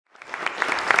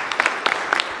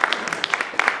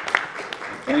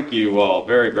Thank you all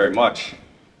very, very much.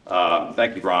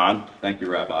 Thank you, Ron. Thank you,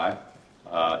 Rabbi.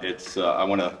 I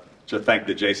want to thank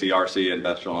the JCRC and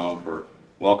Beth Shalom for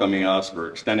welcoming us, for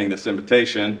extending this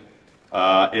invitation.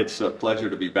 It's a pleasure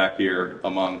to be back here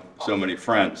among so many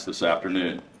friends this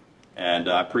afternoon. And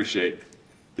I appreciate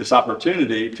this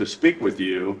opportunity to speak with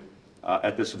you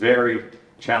at this very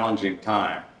challenging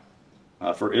time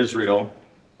for Israel,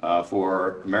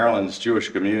 for Maryland's Jewish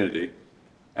community,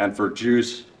 and for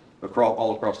Jews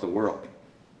all across the world.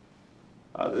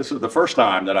 This is the first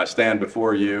time that I stand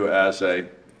before you as a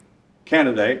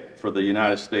candidate for the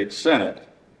United States Senate.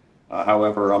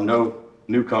 However, I'm no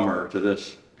newcomer to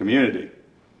this community.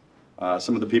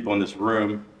 Some of the people in this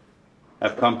room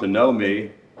have come to know me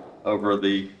over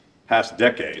the past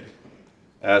decade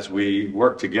as we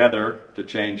work together to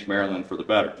change Maryland for the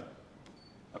better.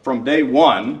 From day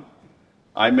one,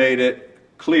 I made it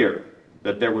clear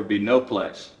that there would be no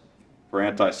place for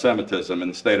anti-Semitism in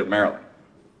the state of Maryland.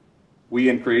 We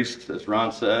increased, as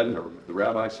Ron said, or the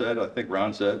rabbi said, I think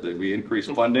Ron said, that we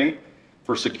increased funding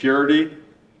for security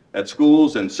at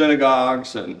schools and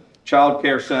synagogues and child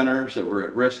care centers that were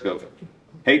at risk of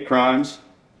hate crimes.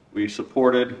 We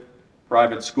supported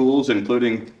private schools,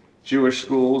 including Jewish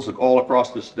schools all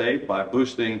across the state, by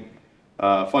funding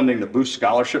the Boost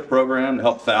Scholarship Program to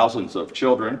help thousands of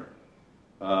children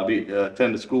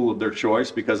attend a school of their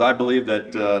choice, because I believe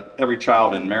that every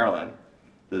child in Maryland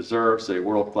deserves a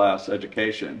world-class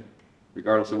education,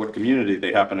 regardless of what community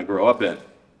they happen to grow up in.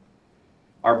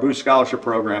 Our Boost Scholarship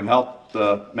Program helped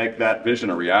make that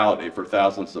vision a reality for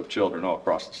thousands of children all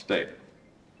across the state.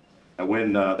 And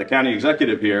when the county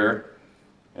executive here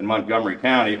in Montgomery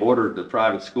County ordered the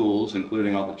private schools,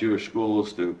 including all the Jewish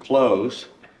schools, to close,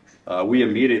 we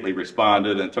immediately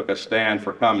responded and took a stand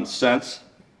for common sense,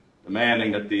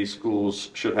 demanding that these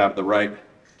schools should have the right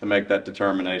to make that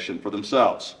determination for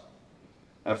themselves.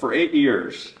 For 8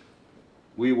 years,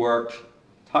 we worked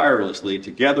tirelessly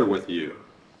together with you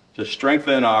to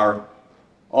strengthen our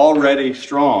already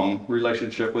strong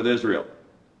relationship with Israel.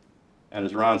 And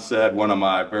as Ron said, one of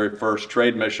my very first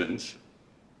trade missions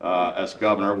as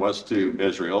governor was to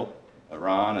Israel.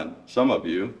 Ron and some of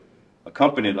you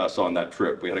accompanied us on that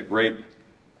trip. We had a great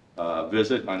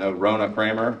visit. I know Rona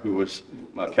Kramer, who was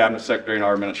cabinet secretary in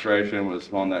our administration,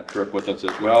 was on that trip with us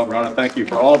as well. Rona, thank you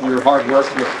for all of your hard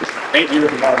work with 8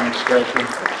 years of our administration.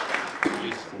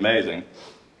 It's amazing.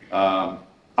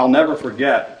 I'll never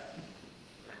forget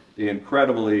the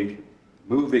incredibly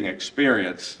moving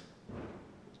experience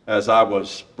as I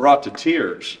was brought to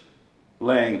tears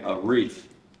laying a wreath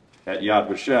at Yad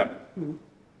Vashem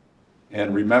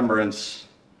in remembrance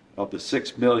of the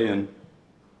 6 million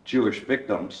Jewish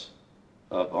victims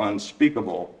of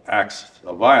unspeakable acts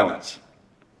of violence.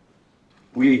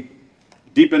 We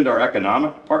deepened our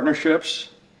economic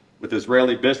partnerships with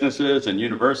Israeli businesses and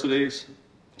universities,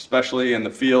 especially in the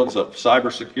fields of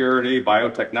cybersecurity,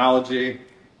 biotechnology,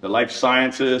 the life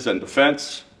sciences, and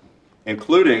defense,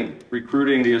 including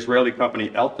recruiting the Israeli company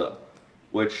Elta,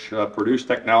 which produced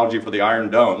technology for the Iron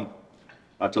Dome,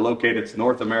 to locate its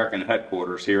North American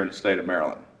headquarters here in the state of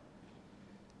Maryland.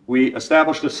 We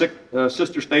established a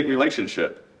sister state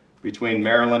relationship between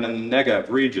Maryland and the Negev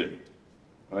region,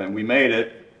 and we made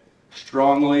it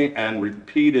strongly and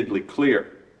repeatedly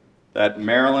clear that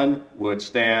Maryland would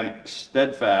stand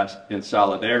steadfast in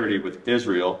solidarity with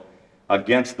Israel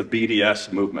against the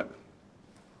BDS movement.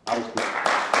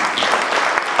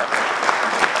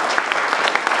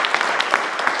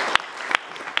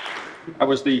 I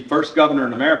was the first governor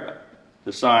in America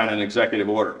to sign an executive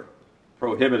order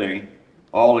prohibiting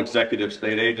all executive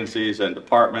state agencies and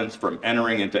departments from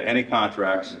entering into any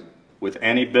contracts with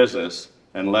any business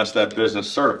unless that business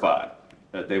certified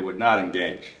that they would not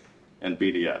engage in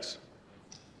BDS.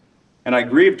 And I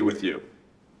grieved with you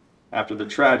after the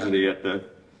tragedy at the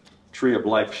Tree of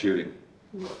Life shooting.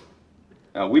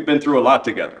 We've been through a lot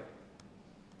together,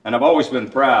 and I've always been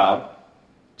proud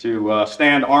to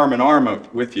stand arm in arm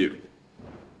with you.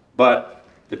 But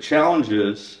the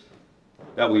challenges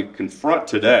that we confront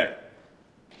today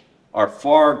are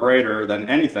far greater than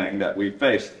anything that we've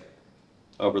faced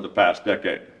over the past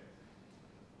decade.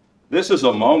 This is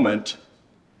a moment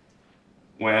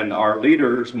when our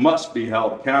leaders must be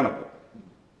held accountable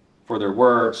for their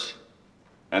words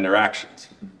and their actions.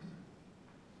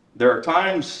 There are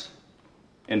times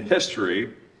in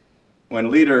history when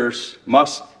leaders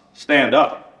must stand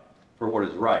up for what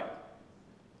is right,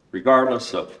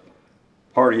 regardless of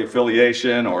party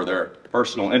affiliation or their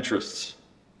personal interests.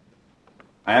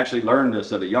 I actually learned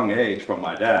this at a young age from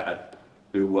my dad,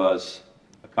 who was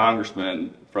a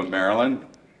congressman from Maryland,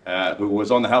 who was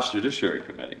on the House Judiciary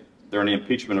Committee during the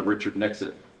impeachment of Richard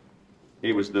Nixon.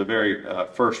 He was the very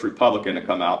first Republican to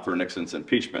come out for Nixon's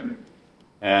impeachment.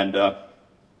 And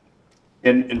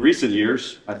in recent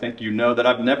years, I think you know that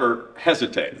I've never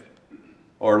hesitated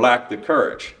or lacked the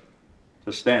courage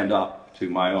to stand up to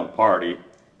my own party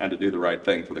and to do the right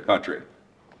thing for the country.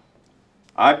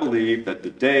 I believe that the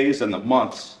days and the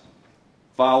months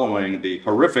following the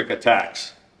horrific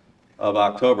attacks of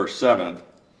October 7th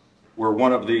were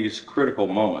one of these critical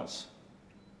moments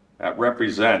that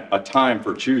represent a time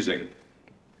for choosing.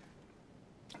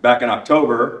 Back in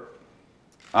October,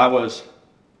 I was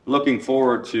looking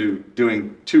forward to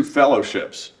doing 2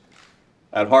 fellowships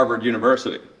at Harvard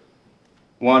University,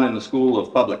 one in the School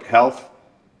of Public Health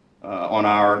on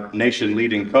our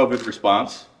nation-leading COVID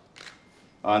response,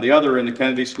 the other in the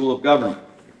Kennedy School of Government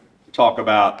to talk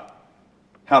about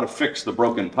how to fix the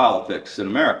broken politics in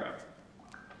America.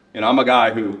 You know, I'm a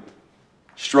guy who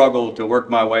struggled to work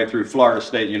my way through Florida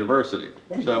State University,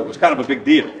 so it was kind of a big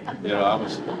deal. You know,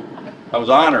 I was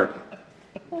honored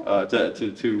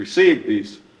to receive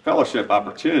these fellowship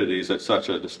opportunities at such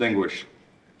a distinguished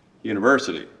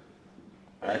university.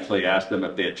 I actually asked them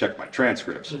if they had checked my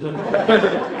transcripts. But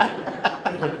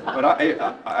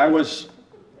I was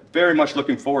very much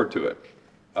looking forward to it.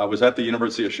 I was at the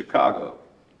University of Chicago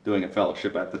doing a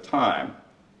fellowship at the time,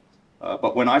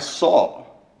 but when I saw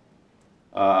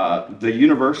the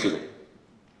university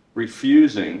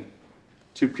refusing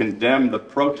to condemn the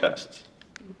protests,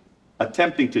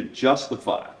 attempting to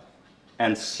justify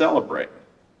and celebrate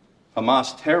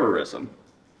Hamas terrorism,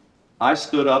 I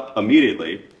stood up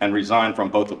immediately and resigned from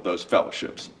both of those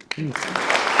fellowships.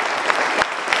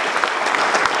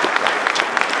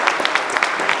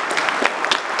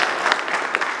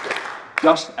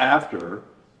 Just after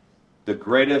the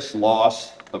greatest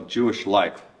loss of Jewish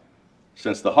life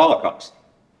since the Holocaust,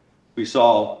 we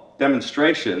saw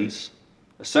demonstrations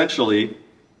essentially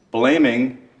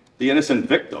blaming the innocent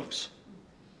victims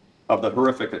of the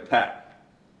horrific attack,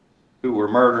 who were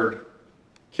murdered,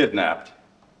 kidnapped,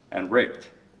 and raped.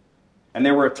 And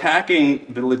they were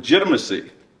attacking the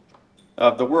legitimacy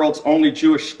of the world's only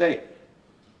Jewish state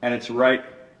and its right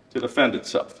to defend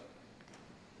itself.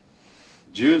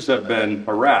 Jews have been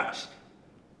harassed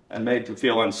and made to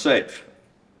feel unsafe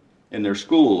in their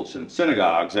schools and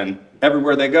synagogues and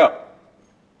everywhere they go.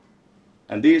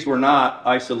 And these were not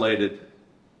isolated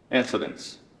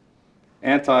incidents.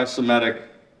 Anti-Semitic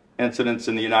incidents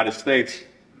in the United States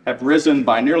have risen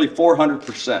by nearly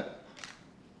 400%.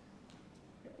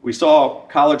 We saw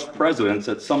college presidents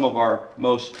at some of our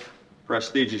most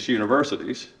prestigious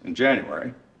universities in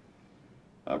January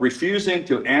refusing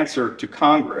to answer to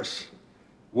Congress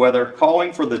whether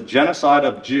calling for the genocide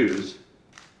of Jews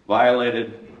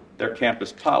violated their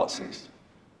campus policies.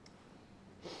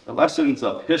 The lessons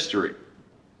of history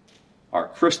are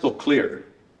crystal clear.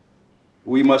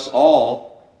 We must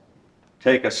all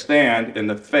take a stand in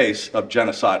the face of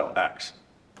genocidal acts.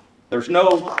 There's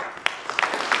no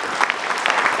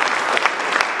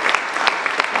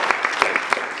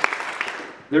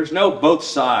both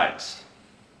sides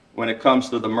when it comes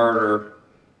to the murder,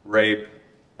 rape,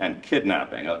 and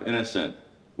kidnapping of innocent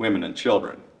women and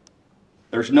children.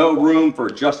 There's no room for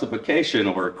justification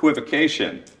or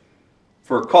equivocation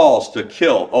for calls to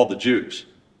kill all the Jews.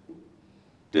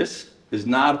 This is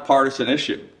not a partisan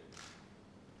issue.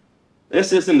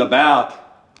 This isn't about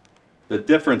the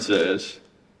differences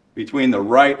between the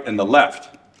right and the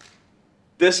left.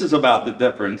 This is about the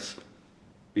difference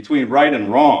between right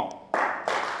and wrong.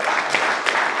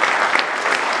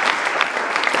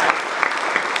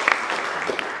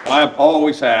 I have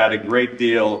always had a great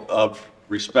deal of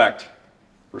respect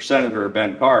for Senator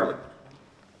Ben Cardin,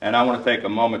 and I want to take a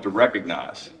moment to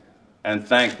recognize and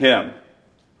thank him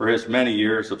for his many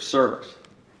years of service.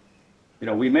 You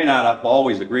know, we may not have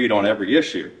always agreed on every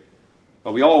issue,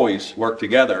 but we always worked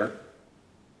together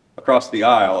across the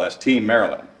aisle as Team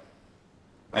Maryland.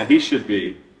 And he should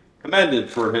be commended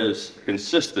for his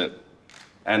consistent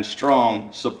and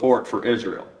strong support for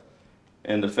Israel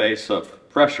in the face of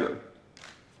pressure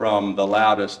from the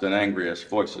loudest and angriest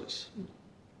voices.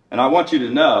 And I want you to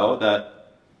know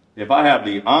that if I have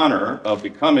the honor of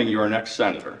becoming your next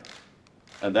senator,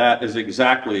 and that is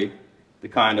exactly the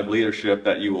kind of leadership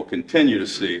that you will continue to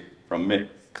see from me.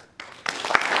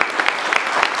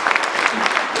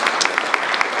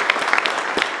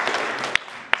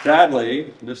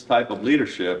 Sadly, this type of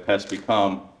leadership has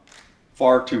become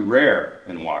far too rare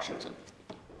in Washington.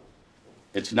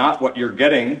 It's not what you're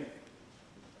getting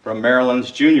from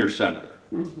Maryland's junior senator,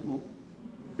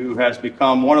 who has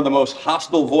become one of the most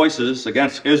hostile voices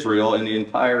against Israel in the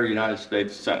entire United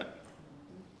States Senate.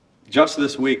 Just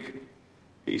this week,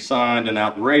 he signed an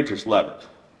outrageous letter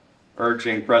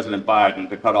urging President Biden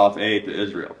to cut off aid to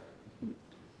Israel.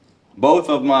 Both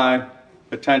of my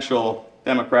potential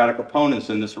Democratic opponents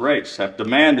in this race have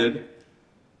demanded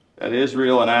that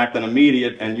Israel enact an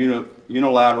immediate and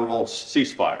unilateral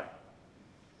ceasefire.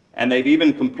 And they've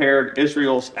even compared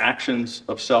Israel's actions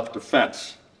of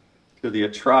self-defense to the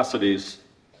atrocities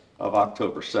of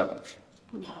October 7th.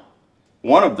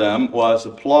 One of them was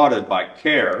applauded by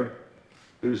CARE,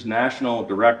 whose national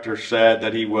director said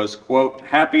that he was, quote,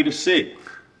 happy to see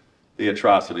the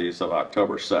atrocities of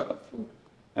October 7th,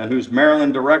 and whose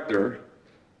Maryland director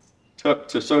took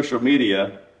to social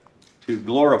media to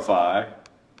glorify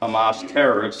Hamas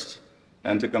terrorists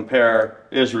and to compare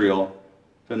Israel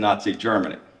to Nazi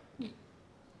Germany.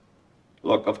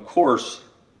 Look, of course,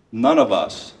 none of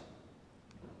us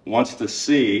wants to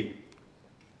see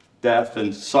death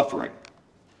and suffering.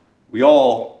 We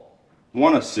all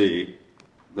want to see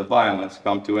the violence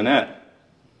come to an end.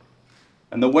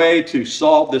 And the way to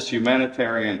solve this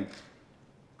humanitarian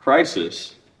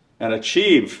crisis and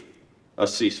achieve a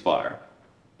ceasefire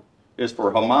is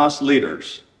for Hamas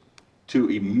leaders to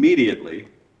immediately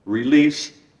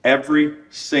release every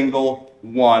single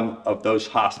one of those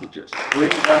hostages. Bring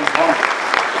them home.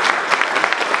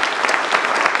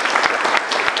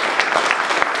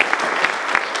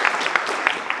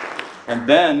 And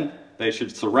then they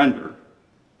should surrender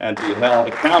and be held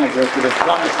accountable for the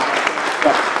crimes.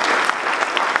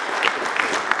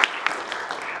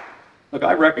 Look,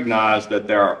 I recognize that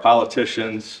there are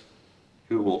politicians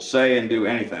who will say and do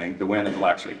anything to win an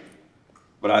election.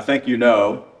 But I think you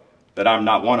know that I'm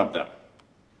not one of them.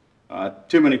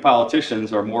 Too many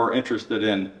politicians are more interested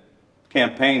in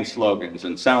campaign slogans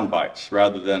and sound bites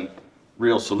rather than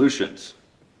real solutions.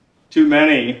 Too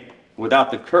many without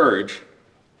the courage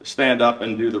to stand up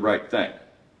and do the right thing.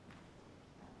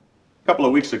 A couple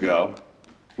of weeks ago,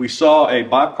 we saw a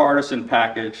bipartisan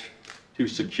package to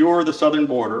secure the southern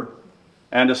border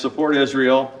and to support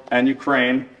Israel and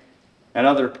Ukraine and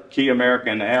other key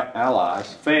American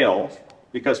allies fail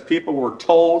because people were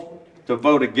told to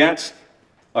vote against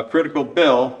a critical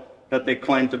bill that they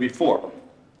claimed to be for.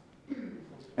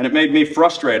 And it made me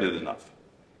frustrated enough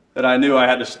that I knew I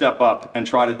had to step up and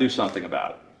try to do something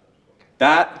about it.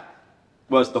 That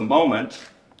was the moment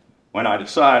when I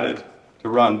decided to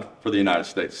run for the United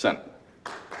States Senate.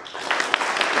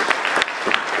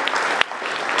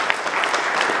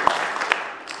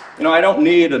 You know, I don't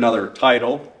need another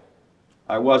title.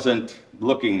 I wasn't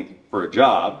looking for a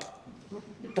job.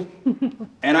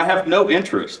 And I have no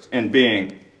interest in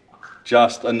being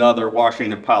just another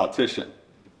Washington politician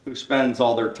who spends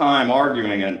all their time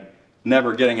arguing and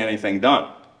never getting anything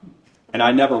done. And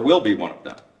I never will be one of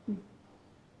them.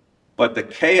 But the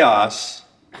chaos,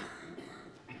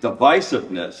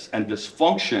 divisiveness, and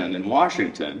dysfunction in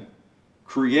Washington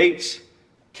creates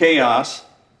chaos,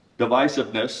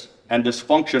 divisiveness, and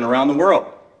dysfunction around the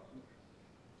world.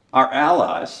 Our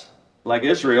allies, like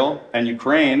Israel and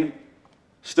Ukraine,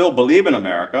 still believe in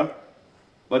America,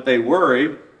 but they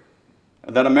worry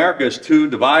that America is too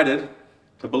divided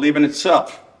to believe in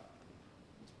itself.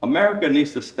 America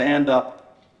needs to stand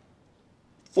up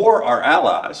for our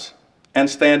allies and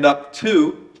stand up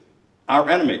to our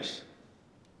enemies.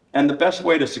 And the best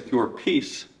way to secure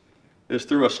peace is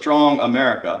through a strong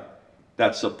America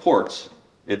that supports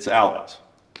its allies.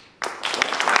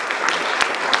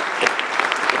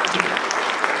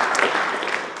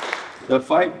 The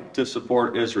fight to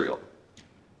support Israel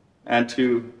and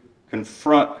to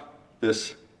confront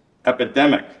this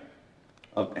epidemic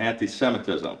of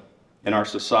anti-Semitism in our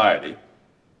society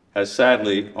has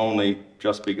sadly only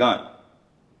just begun.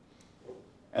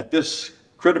 At this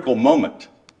critical moment,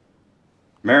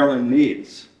 Maryland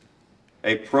needs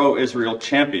a pro-Israel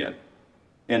champion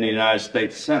in the United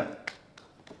States Senate.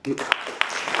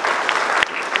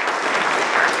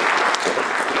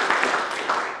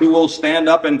 Who will stand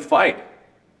up and fight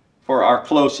for our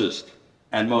closest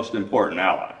and most important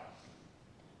ally.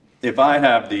 If I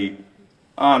have the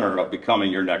honor of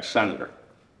becoming your next senator,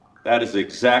 that is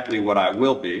exactly what I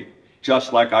will be,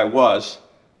 just like I was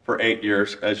for 8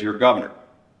 years as your governor.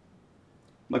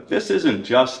 Look, this isn't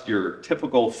just your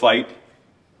typical fight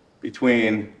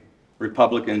between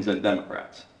Republicans and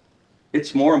Democrats.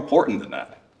 It's more important than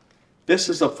that. This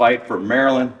is a fight for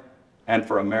Maryland and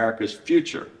for America's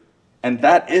future. And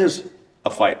that is a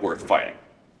fight worth fighting.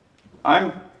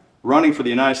 I'm running for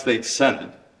the United States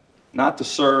Senate, not to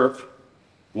serve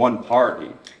one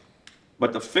party,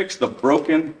 but to fix the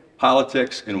broken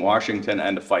politics in Washington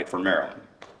and to fight for Maryland.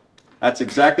 That's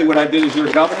exactly what I did as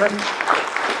your governor.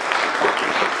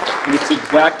 And it's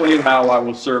exactly how I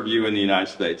will serve you in the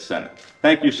United States Senate.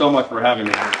 Thank you so much for having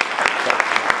me.